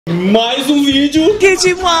Mais um vídeo. Que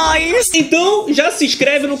demais! Então já se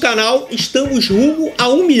inscreve no canal, estamos rumo a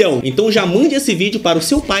 1 milhão. Então já mande esse vídeo para o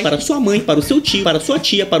seu pai, para sua mãe, para o seu tio, para sua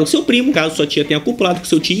tia, para o seu primo, caso sua tia tenha acoplado com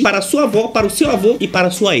seu tio, para a sua avó, para o seu avô e para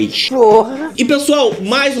a sua ex. Porra! E pessoal,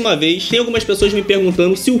 mais uma vez, tem algumas pessoas me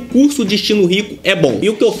perguntando se o curso Destino Rico é bom. E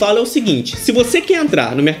o que eu falo é o seguinte: se você quer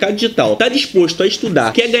entrar no mercado digital, tá disposto a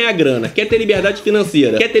estudar, quer ganhar grana, quer ter liberdade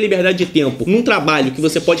financeira, quer ter liberdade de tempo num trabalho que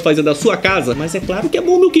você pode fazer da sua casa, mas é claro que é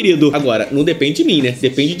bom, meu querido. Agora, não depende de mim, né?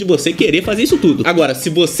 Depende de você querer fazer isso tudo. Agora, se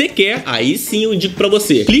você quer, aí sim eu indico pra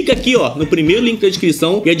você. Clica aqui, ó, no primeiro link da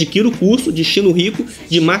descrição e adquira o curso Destino Rico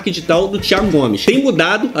de marketing digital do Thiago Gomes. Tem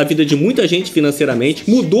mudado a vida de muita gente financeiramente,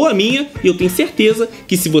 mudou a minha e eu tenho certeza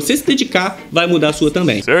que se você se dedicar, vai mudar a sua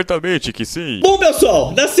também. Certamente que sim. Bom,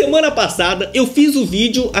 pessoal, na semana passada eu fiz o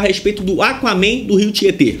vídeo a respeito do Aquaman do Rio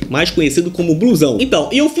Tietê, mais conhecido como Bluezão. Então,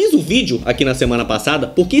 eu fiz o vídeo aqui na semana passada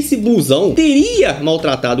porque esse Bluezão teria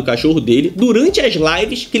maltratado o cachorro dele durante as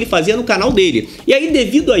lives que ele fazia no canal dele. E aí,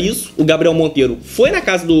 devido a isso, o Gabriel Monteiro foi na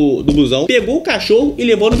casa do Bluezão, pegou o cachorro e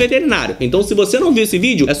levou no veterinário. Então, se você não viu esse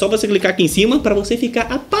vídeo, é só você clicar aqui em cima para você ficar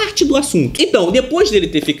a parte do assunto. Então, depois dele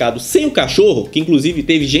ter ficado sem o cachorro, que inclusive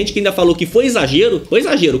teve gente que ainda falou que foi exagero,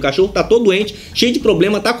 o cachorro tá todo doente, cheio de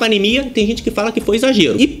problema, tá com anemia, tem gente que fala que foi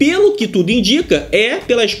exagero. E pelo que tudo indica, é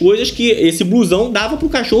pelas coisas que esse Bluezão dava pro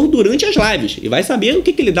cachorro durante as lives. E vai saber o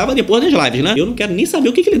que ele dava depois das lives, né? Eu não quero nem saber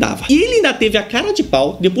o que ele dava. E ele ainda teve a cara de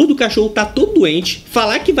pau, depois do cachorro tá todo doente,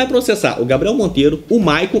 falar que vai processar o Gabriel Monteiro, o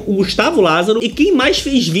Maicon, o Gustavo Lázaro e quem mais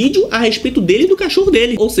fez vídeo a respeito dele e do cachorro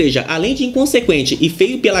dele. Ou seja, além de inconsequente e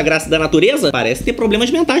feio pela graça da natureza, parece ter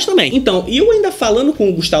problemas mentais também. Então, eu ainda falando com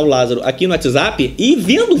o Gustavo Lázaro aqui no WhatsApp e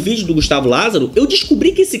vendo o vídeo do Gustavo Lázaro, eu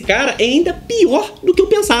descobri que esse cara é ainda pior do que eu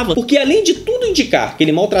pensava. Porque além de tudo indicar que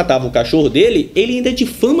ele maltratava o cachorro dele, ele ainda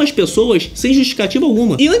difama as pessoas sem justificativa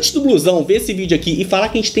alguma. E antes do Bluezão ver esse vídeo aqui e falar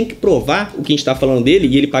que a gente tem que provar o que a gente tá falando dele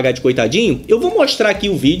e ele pagar de coitadinho, eu vou mostrar aqui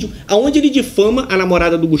o vídeo onde ele difama a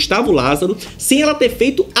namorada do Gustavo Lázaro sem ela ter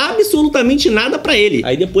feito absolutamente nada pra ele.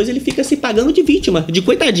 Aí depois ele fica se pagando de vítima, de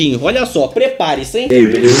coitadinho. Olha só, prepare-se, hein?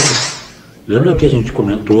 Lembra que a gente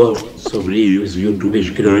comentou sobre os youtubers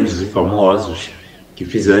grandes e famosos que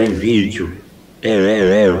fizeram vídeo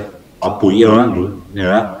apoiando,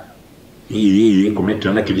 né? E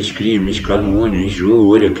cometendo aqueles crimes, calúnia,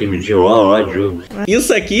 injúria, crime de ódio.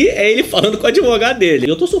 Isso aqui é ele falando com o advogado dele.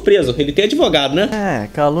 Eu tô surpreso, ele tem advogado, né? É,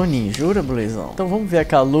 calúnia e injúria, Bluezão. Então vamos ver a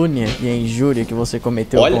calúnia e a injúria que você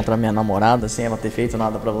cometeu contra a minha namorada sem ela ter feito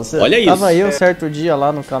nada pra você. Olha isso. Tava eu certo dia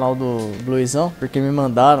lá no canal do Bluezão, porque me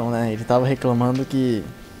mandaram, né? Ele tava reclamando que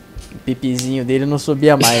o pipizinho dele não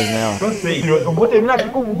subia mais, né? Ó. Eu vou terminar aqui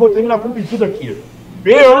com um pedido aqui.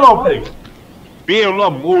 Pelo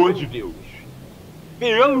amor de Deus.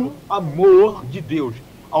 Pelo amor de Deus,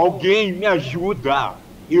 alguém me ajuda.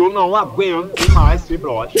 Eu não aguento mais ser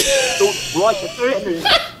broxa. Estou broxa há 3 meses.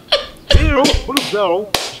 Eu, Bluezão,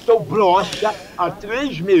 estou broxa há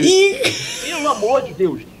 3 meses. Pelo amor de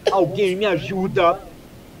Deus, alguém me ajuda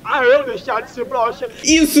a eu deixar de ser broxa.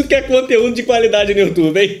 Isso que é conteúdo de qualidade no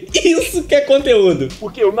YouTube, hein? Isso que é conteúdo.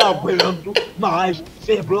 Porque eu não aguento mais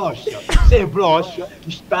ser broxa. Ser broxa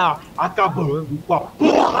está acabando com a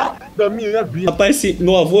porra da minha vida. Rapaz, se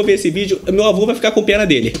meu avô ver esse vídeo, meu avô vai ficar com pena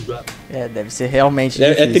dele. É, deve ser realmente É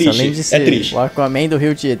difícil. triste, Além de ser triste. o Aquaman do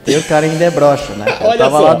Rio Tietê, o cara ainda é broxa, né? Eu Olha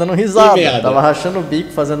tava só, lá dando risada, que merda. tava rachando o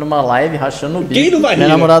bico, fazendo uma live, rachando o bico. Quem não vai rir, Minha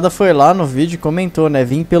né? namorada foi lá no vídeo e comentou, né?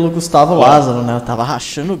 Vim pelo Gustavo Lázaro, né? Eu tava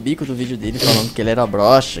rachando o bico do vídeo dele, falando que ele era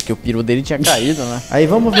broxa, que o peru dele tinha caído, né? Aí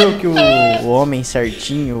vamos ver o que o homem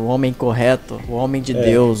certinho, o homem correto, o homem de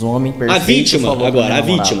Deus, o homem perfeito. A vítima, falou agora, pra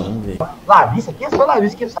minha a namorada. vítima. Vamos ver. Larissa, quem é essa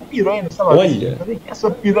Larissa? Quem é essa piranha dessa Larissa? Olha. Quem é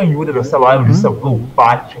essa piranhuda dessa Larissa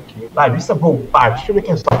Volpatti aqui? Larissa Volpatti, deixa eu ver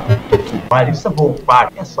quem é essa puta aqui. Larissa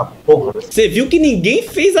Volpatti, essa porra dessa Você viu que ninguém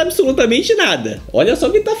fez absolutamente nada. Olha só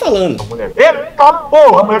o que ele tá falando. mulher. Eita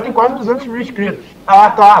porra, a mulher tem quase 200 mil inscritos. Ah,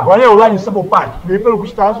 tá, valeu, Larissa Volpatti. Veio pelo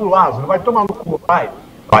Gustavo Lázaro, vai tomar no cu, vai.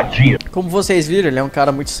 Vadia. Como vocês viram, ele é um cara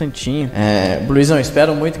muito santinho. Bluezão,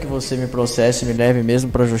 espero muito que você me processe e me leve mesmo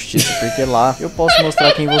pra justiça, porque lá eu posso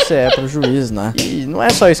mostrar quem você é pro juiz, né? E não é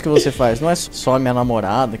só isso que você faz, não é só a minha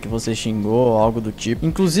namorada que você xingou, algo do tipo.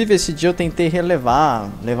 Inclusive, esse dia eu tentei levar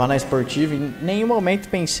na esportiva e em nenhum momento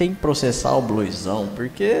pensei em processar o Bluezão,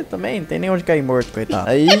 porque também não tem nem onde cair morto, coitado.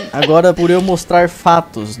 Aí, agora, por eu mostrar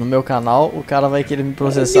fatos no meu canal, o cara vai querer me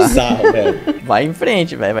processar. É bizarro, velho. Vai em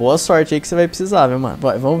frente, velho. Boa sorte aí que você vai precisar, viu, mano?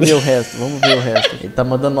 Vamos ver o resto, Ele tá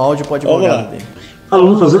mandando áudio pro advogado dele.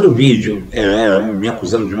 Falando, fazendo vídeo, me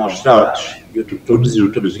acusando de maus tratos. Todos os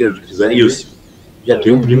youtubers que fizeram isso, já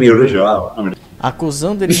tem um primeiro já.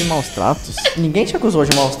 acusando ele de maus tratos. Ninguém te acusou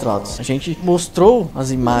de maus tratos. A gente mostrou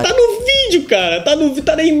as imagens. Tá no vídeo, cara.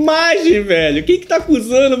 Tá na imagem, velho. Quem que tá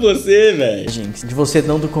acusando você, velho? Gente, de você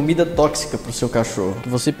dando comida tóxica pro seu cachorro. Que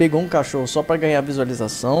você pegou um cachorro só pra ganhar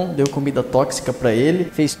visualização, deu comida tóxica pra ele,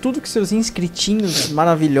 fez tudo que seus inscritinhos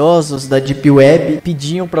maravilhosos da Deep Web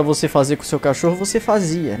pediam pra você fazer com o seu cachorro, você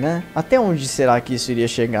fazia, né? Até onde será que isso iria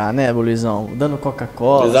chegar, né, Bluezão? Dando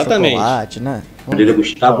Coca-Cola, Exatamente. chocolate, né? Ele é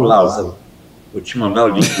Gustavo Lázaro. Vou te mandar o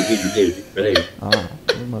link do vídeo dele. Pera aí.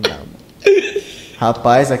 Vou mandar.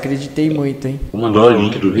 Rapaz, acreditei muito, hein? Vou mandar o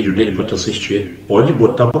link do vídeo dele pra tu assistir. Pode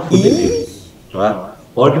botar pra foder dele, tá?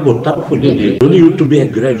 Pode botar pra foder dele. Todo youtuber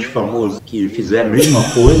grande, famoso, que fizer a mesma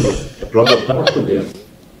coisa, é pra botar pra foder.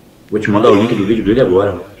 Vou te mandar o link do vídeo dele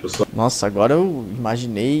agora. Nossa, agora eu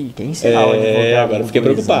imaginei quem será o advogado. Agora eu fiquei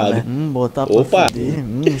preocupado. Né? Botar pra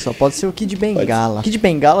foder. Só pode ser o Kid Bengala. Kid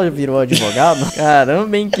Bengala virou advogado?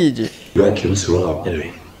 Caramba, hein, Kid? Eu aqui no celular,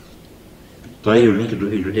 peraí. Tá aí o link do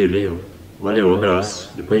vídeo dele, ó. Valeu, um abraço.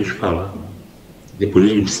 Depois a gente fala.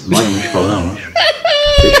 Depois nós nos falamos.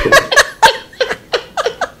 Fechou.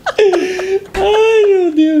 Ai,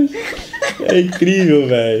 meu Deus. É incrível,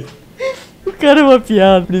 velho. O cara é uma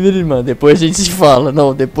piada. Primeiro, irmão, depois a gente se fala.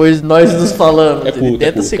 Não, depois nós nos falamos. Ele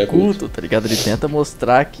tenta ser culto, tá ligado? Ele tenta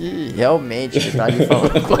mostrar que realmente ele tá ali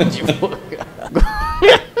falando com o advogado.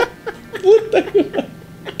 Puta que pariu.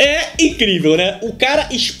 É incrível, né? O cara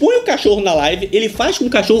expõe o cachorro na live, ele faz com o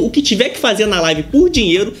cachorro o que tiver que fazer na live por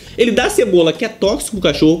dinheiro, ele dá cebola, que é tóxico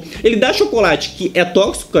pro cachorro, ele dá chocolate, que é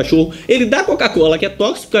tóxico pro cachorro, ele dá Coca-Cola, que é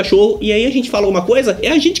tóxico pro cachorro, e aí a gente fala uma coisa, é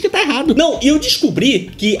a gente que tá errado. Não, e eu descobri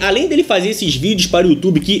que além dele fazer esses vídeos para o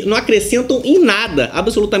YouTube que não acrescentam em nada,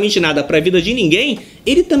 absolutamente nada pra vida de ninguém,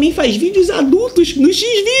 ele também faz vídeos adultos no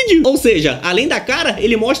X-Vídeo. Ou seja, além da cara,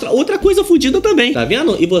 ele mostra outra coisa fodida também, tá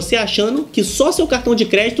vendo? E você achando que só seu cartão de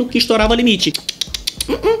crédito que estourava limite.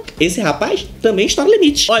 Esse rapaz também estoura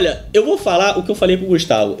limite. Olha, eu vou falar o que eu falei pro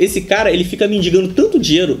Gustavo. Esse cara, ele fica mendigando tanto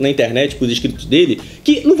dinheiro na internet pros inscritos dele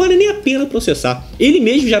que não vale nem a pena processar. Ele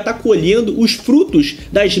mesmo já tá colhendo os frutos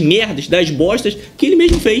das merdas, das bostas que ele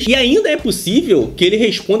mesmo fez. E ainda é possível que ele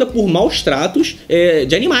responda por maus tratos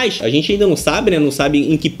de animais. A gente ainda não sabe, né? Não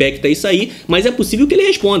sabe em que pé que tá isso aí, mas é possível que ele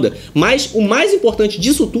responda. Mas o mais importante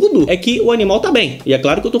disso tudo é que o animal tá bem. E é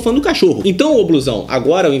claro que eu tô falando do cachorro. Então, ô Bluezão,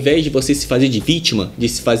 agora ao invés de você se fazer de vítima, de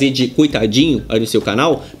se fazer de coitadinho aí no seu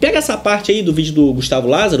canal, pega essa parte aí do vídeo do Gustavo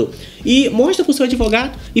Lázaro e mostra pro seu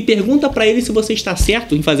advogado e pergunta pra ele se você está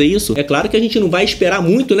certo em fazer isso. É claro que a gente não vai esperar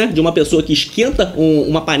muito, né, de uma pessoa que esquenta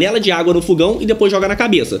uma panela de água no fogão e depois joga na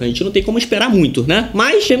cabeça. A gente não tem como esperar muito, né?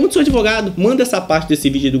 Mas pergunta pro seu advogado, manda essa parte desse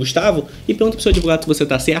vídeo do Gustavo e pergunta pro seu advogado se você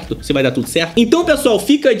tá certo, se vai dar tudo certo. Então, pessoal,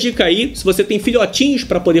 fica a dica aí. Se você tem filhotinhos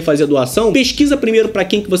pra poder fazer a doação, pesquisa primeiro pra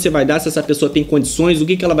quem que você vai dar, se essa pessoa tem condições, o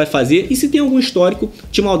que que ela vai fazer e se tem algum histórico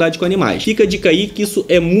de maldade com animais. Fica a dica aí que isso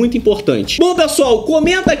é muito importante. Bom, pessoal,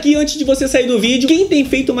 comenta aqui antes de você sair do vídeo quem tem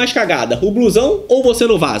feito mais cagada, o Bluezão ou você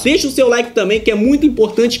no vaso. Deixa o seu like também, que é muito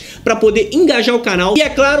importante para poder engajar o canal. E é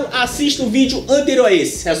claro, assista o vídeo anterior a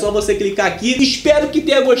esse. É só você clicar aqui. Espero que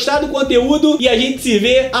tenha gostado do conteúdo e a gente se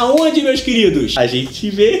vê aonde, meus queridos? A gente se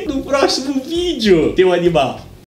vê no próximo vídeo, teu animal.